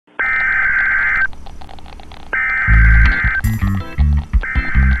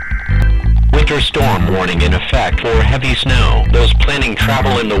winter storm warning in effect for heavy snow. Those planning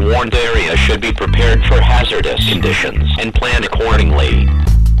travel in the warned area should be prepared for hazardous conditions and plan accordingly.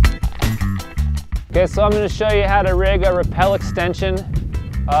 Okay, so I'm going to show you how to rig a rappel extension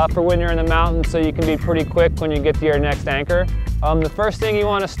for when you're in the mountains so you can be pretty quick when you get to your next anchor. The first thing you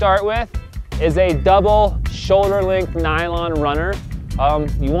want to start with is a double shoulder length nylon runner.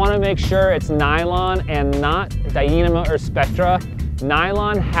 You want to make sure it's nylon and not Dyneema or Spectra.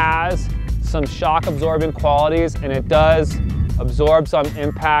 Nylon has some shock absorbing qualities and it does absorb some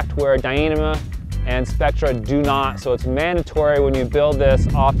impact where Dyneema and Spectra do not. So it's mandatory when you build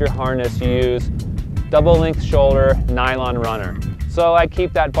this off your harness, you use double length shoulder nylon runner. So I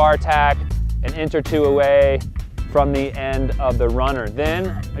keep that bar tack an inch or two away from the end of the runner. Then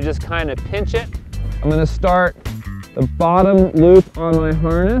I just kind of pinch it. I'm going to start the bottom loop on my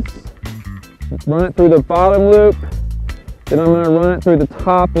harness, run it through the bottom loop, then I'm going to run it through the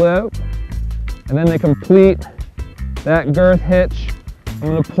top loop, and then to complete that girth hitch, I'm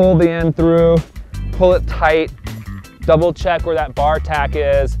going to pull the end through, pull it tight, double check where that bar tack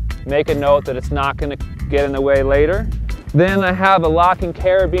is, make a note that it's not going to get in the way later. Then I have a locking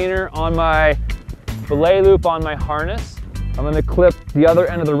carabiner on my belay loop on my harness. I'm going to clip the other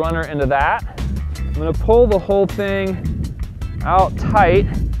end of the runner into that. I'm going to pull the whole thing out tight,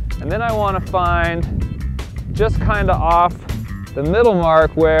 and then I want to find just kind of off the middle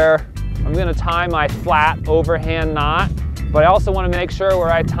mark where I'm going to tie my flat overhand knot, but I also want to make sure where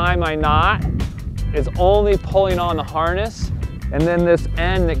I tie my knot is only pulling on the harness, and then this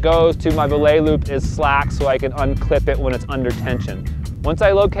end that goes to my belay loop is slack so I can unclip it when it's under tension. Once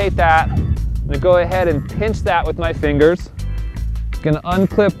I locate that, I'm going to go ahead and pinch that with my fingers. I'm going to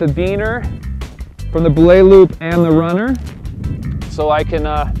unclip the beaner from the belay loop and the runner so I can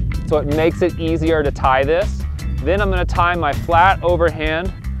so it makes it easier to tie this. Then I'm going to tie my flat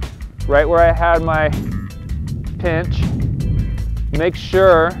overhand right where I had my pinch. Make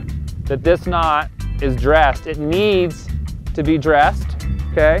sure that this knot is dressed. It needs to be dressed,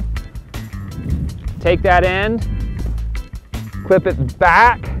 okay? Take that end, clip it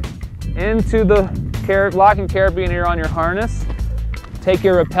back into the locking carabiner on your harness. Take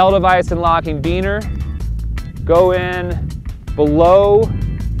your rappel device and locking beaner, go in below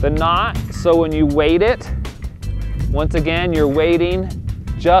the knot so when you weight it, once again you're weighting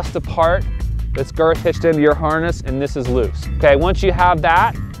just the part that's girth hitched into your harness and this is loose. Okay, once you have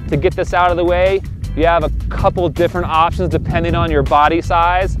that, to get this out of the way, you have a couple different options depending on your body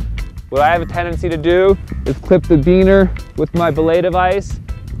size. What I have a tendency to do is clip the beaner with my belay device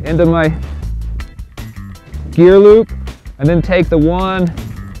into my gear loop, and then take the one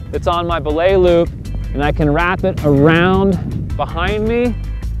that's on my belay loop and I can wrap it around behind me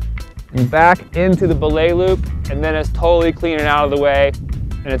and back into the belay loop, and then it's totally clean and out of the way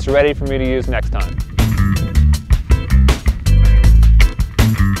and it's ready for me to use next time.